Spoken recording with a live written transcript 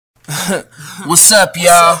What's up,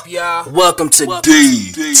 y'all? Welcome to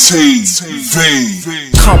DTV.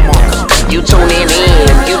 Come on. You tuning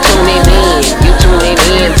in, you tuning in, you tuning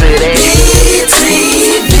in to that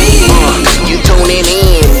DTV. You tuning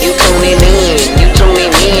in, you tuning in, you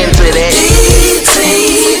tuning in to that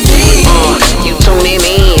DTV. You tuning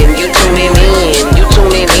in, you tuning in, you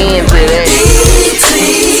tuning in to that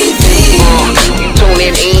DTV. You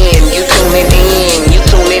tuning in, you tuning in, you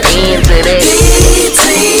tuning in to that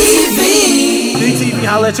DTV,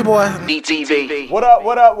 holla at your boy. DTV. What up,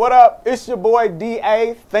 what up, what up? It's your boy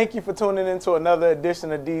DA. Thank you for tuning in to another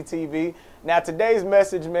edition of DTV. Now, today's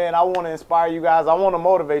message, man, I want to inspire you guys. I want to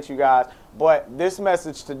motivate you guys. But this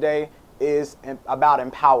message today is about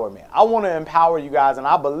empowerment. I want to empower you guys, and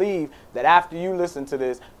I believe that after you listen to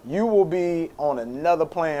this, you will be on another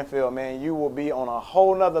playing field, man. You will be on a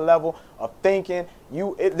whole nother level of thinking.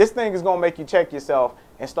 This thing is going to make you check yourself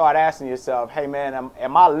and start asking yourself, hey, man,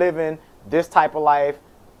 am I living this type of life,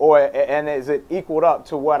 and is it equaled up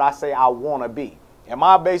to what I say I want to be? Am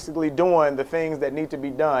I basically doing the things that need to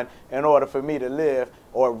be done in order for me to live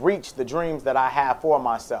or reach the dreams that I have for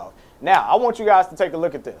myself? Now, I want you guys to take a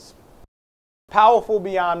look at this. Powerful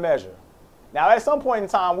beyond measure. Now, at some point in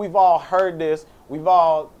time, we've all heard this. We've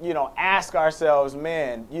all, asked ourselves,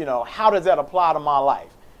 man, how does that apply to my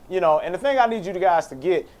life? And the thing I need you guys to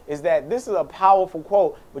get is that this is a powerful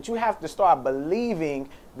quote, but you have to start believing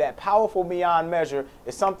that powerful beyond measure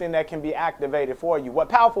is something that can be activated for you. What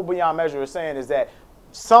powerful beyond measure is saying is that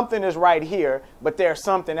something is right here, but there's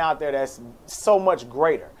something out there that's so much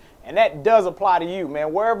greater. And that does apply to you,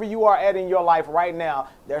 man. Wherever you are at in your life right now,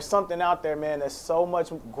 there's something out there, man, that's so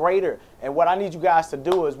much greater. And what I need you guys to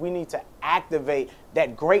do is we need to activate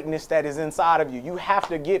that greatness that is inside of you. You have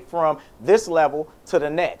to get from this level to the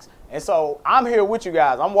next. And so I'm here with you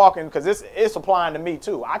guys. I'm walking because it's applying to me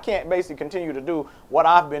too. I can't basically continue to do what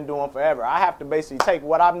I've been doing forever. I have to basically take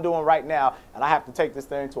what I'm doing right now and I have to take this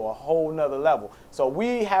thing to a whole nother level. So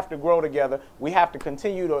we have to grow together. We have to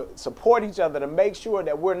continue to support each other to make sure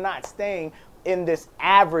that we're not staying in this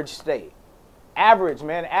average state. Average,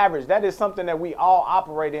 man, average. That is something that we all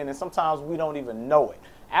operate in, and sometimes we don't even know it.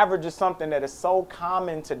 Average is something that is so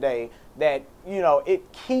common today that,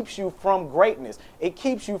 it keeps you from greatness. It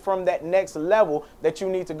keeps you from that next level that you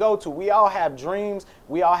need to go to. We all have dreams.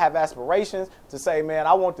 We all have aspirations to say, man,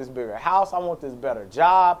 I want this bigger house. I want this better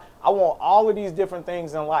job. I want all of these different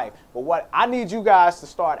things in life. But what I need you guys to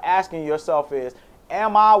start asking yourself is,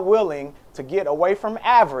 am I willing to get away from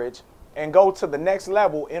average and go to the next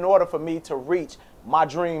level in order for me to reach my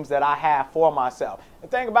dreams that I have for myself? The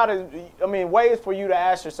thing about it, ways for you to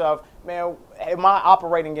ask yourself, man, am I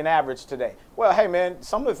operating in average today? Well, hey, man,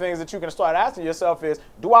 some of the things that you can start asking yourself is,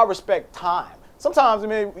 do I respect time? Sometimes,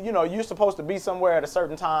 you're supposed to be somewhere at a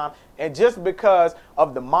certain time, and just because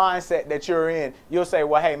of the mindset that you're in, you'll say,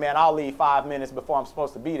 well, hey, man, I'll leave 5 minutes before I'm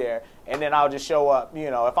supposed to be there, and then I'll just show up.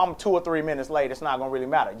 If I'm 2 or 3 minutes late, it's not going to really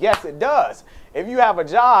matter. Yes, it does. If you have a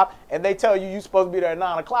job and they tell you you're supposed to be there at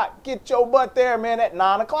 9 o'clock, get your butt there, man, at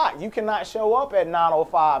 9 o'clock. You cannot show up at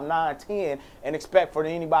 9:05, 9:10 and expect for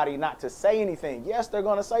anybody not to say anything. Yes, they're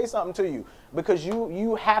going to say something to you because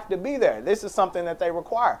you have to be there. This is something that they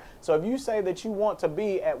require. So if you say that you want to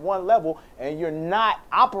be at one level and you're not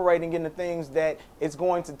operating in the things that it's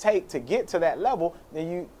going to take to get to that level,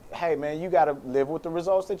 then hey, man, you got to live with the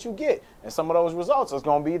results that you get. And some of those results is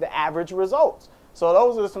going to be the average results. So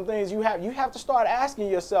those are some things you have to start asking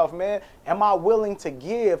yourself, man, am I willing to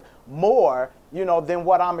give more, than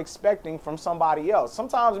what I'm expecting from somebody else?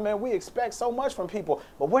 Sometimes, man, we expect so much from people,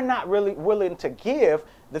 but we're not really willing to give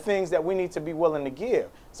the things that we need to be willing to give.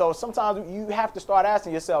 So sometimes you have to start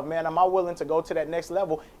asking yourself, man, am I willing to go to that next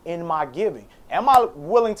level in my giving? Am I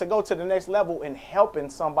willing to go to the next level in helping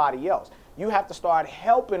somebody else? You have to start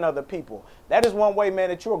helping other people. That is one way, man,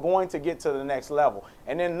 that you're going to get to the next level.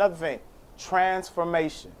 And then another thing,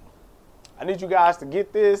 transformation. I need you guys to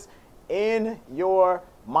get this in your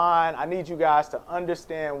mind. I need you guys to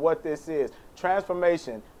understand what this is.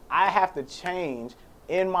 Transformation. I have to change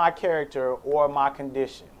in my character or my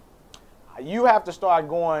condition. You have to start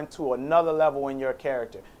going to another level in your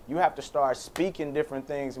character. You have to start speaking different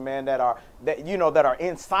things, man, that are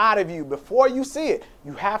inside of you before you see it.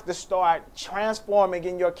 You have to start transforming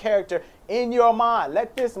in your character, in your mind.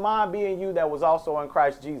 Let this mind be in you that was also in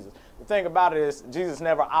Christ Jesus. The thing about it is Jesus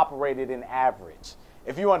never operated in average.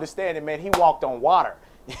 If you understand it, man, he walked on water.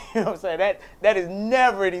 You know what I'm saying? That is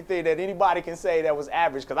never anything that anybody can say that was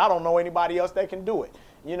average, because I don't know anybody else that can do it.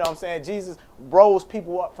 You know what I'm saying? Jesus rose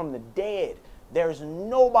people up from the dead. There's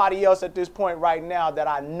nobody else at this point right now that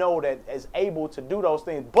I know that is able to do those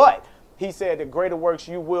things. But he said that greater works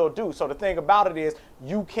you will do. So the thing about it is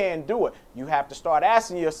you can do it. You have to start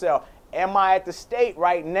asking yourself, am I at the state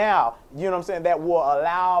right now, you know what I'm saying, that will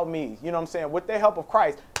allow me, you know what I'm saying, with the help of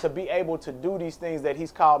Christ, to be able to do these things that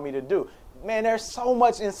he's called me to do. Man, there's so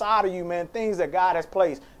much inside of you, man, things that God has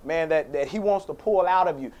placed, man, that he wants to pull out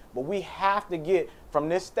of you. But we have to get from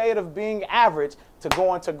this state of being average to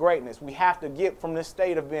going to greatness. We have to get from this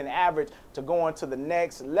state of being average to going to the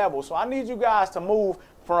next level. So I need you guys to move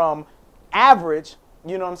from average,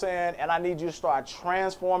 you know what I'm saying, and I need you to start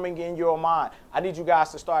transforming in your mind. I need you guys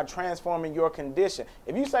to start transforming your condition.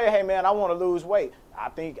 If you say, hey, man, I want to lose weight,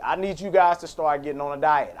 I need you guys to start getting on a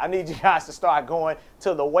diet. I need you guys to start going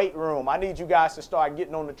to the weight room. I need you guys to start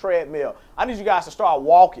getting on the treadmill. I need you guys to start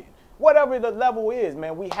walking. Whatever the level is,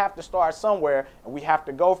 man, we have to start somewhere, and we have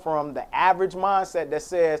to go from the average mindset that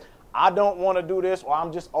says, I don't want to do this, or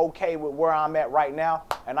I'm just okay with where I'm at right now,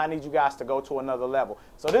 and I need you guys to go to another level.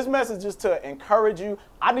 So this message is to encourage you.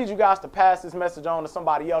 I need you guys to pass this message on to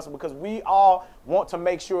somebody else, because we all want to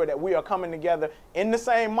make sure that we are coming together in the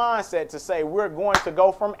same mindset to say we're going to go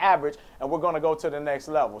from average and we're going to go to the next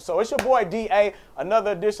level. So it's your boy DA,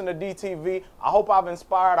 another edition of DTV. I hope I've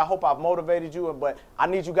inspired. I hope I've motivated you, but I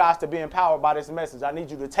need you guys to be empowered by this message. I need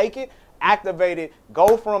you to take it, activate it,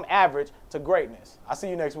 go from average to greatness. I'll see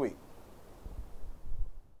you next week.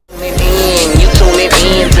 You tune it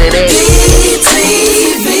in to that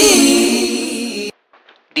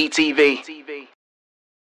DTV.